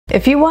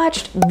If you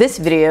watched this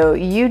video,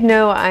 you'd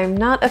know I'm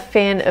not a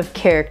fan of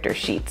character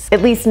sheets,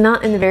 at least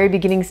not in the very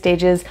beginning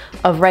stages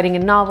of writing a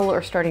novel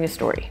or starting a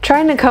story.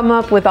 Trying to come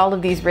up with all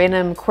of these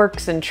random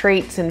quirks and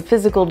traits and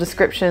physical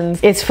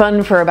descriptions is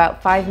fun for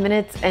about 5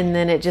 minutes and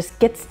then it just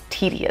gets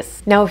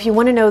tedious. Now, if you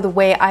want to know the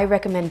way I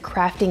recommend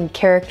crafting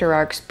character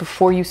arcs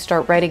before you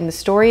start writing the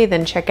story,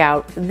 then check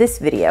out this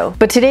video.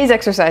 But today's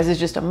exercise is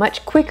just a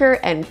much quicker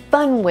and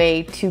fun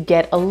way to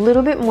get a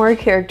little bit more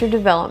character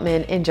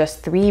development in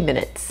just 3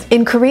 minutes.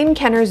 In Corinne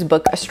Kenner's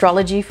book,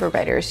 Astrology for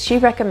Writers, she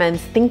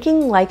recommends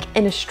thinking like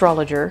an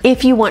astrologer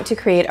if you want to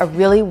create a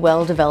really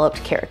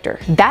well-developed character.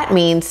 That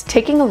means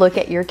taking a look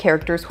at your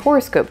character's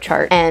horoscope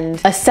chart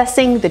and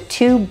assessing the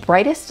two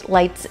brightest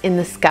lights in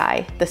the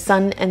sky, the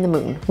sun and the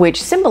moon,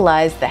 which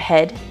symbolize the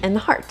head and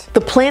the heart.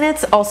 The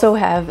planets also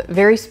have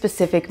very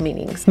specific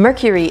meanings.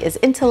 Mercury is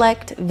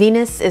intellect,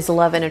 Venus is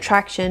love and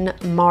attraction,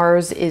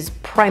 Mars is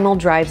primal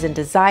drives and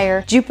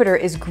desire, Jupiter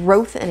is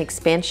growth and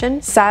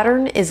expansion,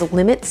 Saturn is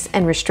limits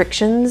and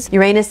restrictions,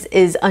 Uranus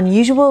is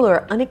unusual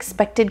or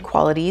unexpected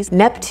qualities,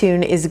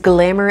 Neptune is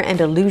glamour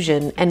and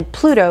illusion, and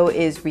Pluto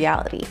is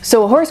reality.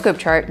 So a horoscope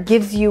chart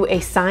gives you a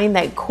sign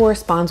that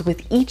corresponds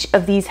with each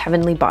of these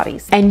heavenly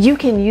bodies, and you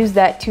can use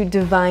that to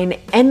divine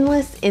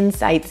endless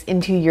insights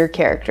into your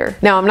character.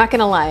 Now, I'm not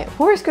gonna lie,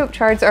 horoscope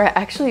charts are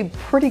actually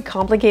pretty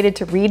complicated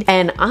to read,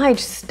 and I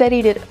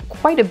studied it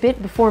quite a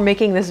bit before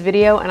making this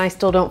video, and I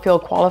still don't feel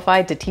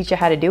qualified to teach you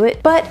how to do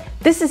it, but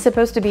this is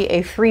supposed to be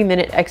a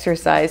 3-minute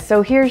exercise,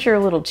 so here's your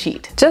little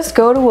cheat. Just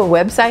go to a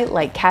website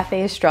like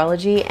Cafe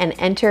Astrology and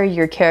enter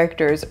your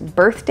character's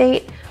birth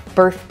date,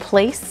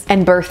 birthplace,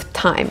 and birth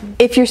time.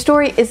 If your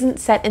story isn't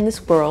set in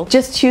this world,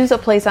 just choose a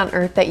place on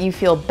Earth that you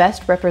feel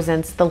best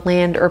represents the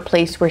land or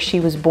place where she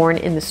was born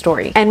in the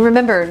story. And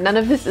remember, none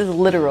of this is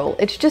literal,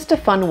 it's just a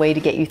fun way to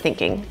get you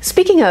thinking.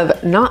 Speaking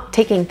of not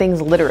taking things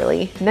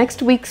literally,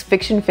 next week's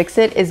Fiction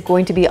Fix-It is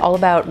going to be all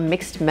about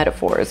mixed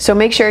metaphors. So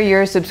make sure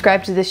you're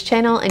subscribed to this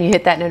channel and you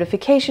hit that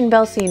notification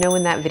bell so you know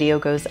when that video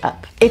goes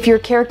up. If your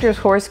character's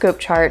horoscope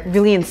chart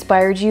really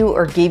inspired you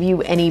or gave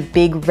you any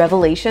big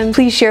revelations,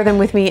 please share them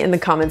with me in the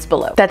comments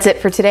below. That's it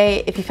for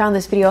today. If you found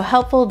this video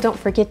helpful, don't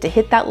forget to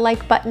hit that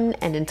like button,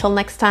 and until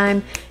next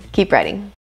time, keep writing.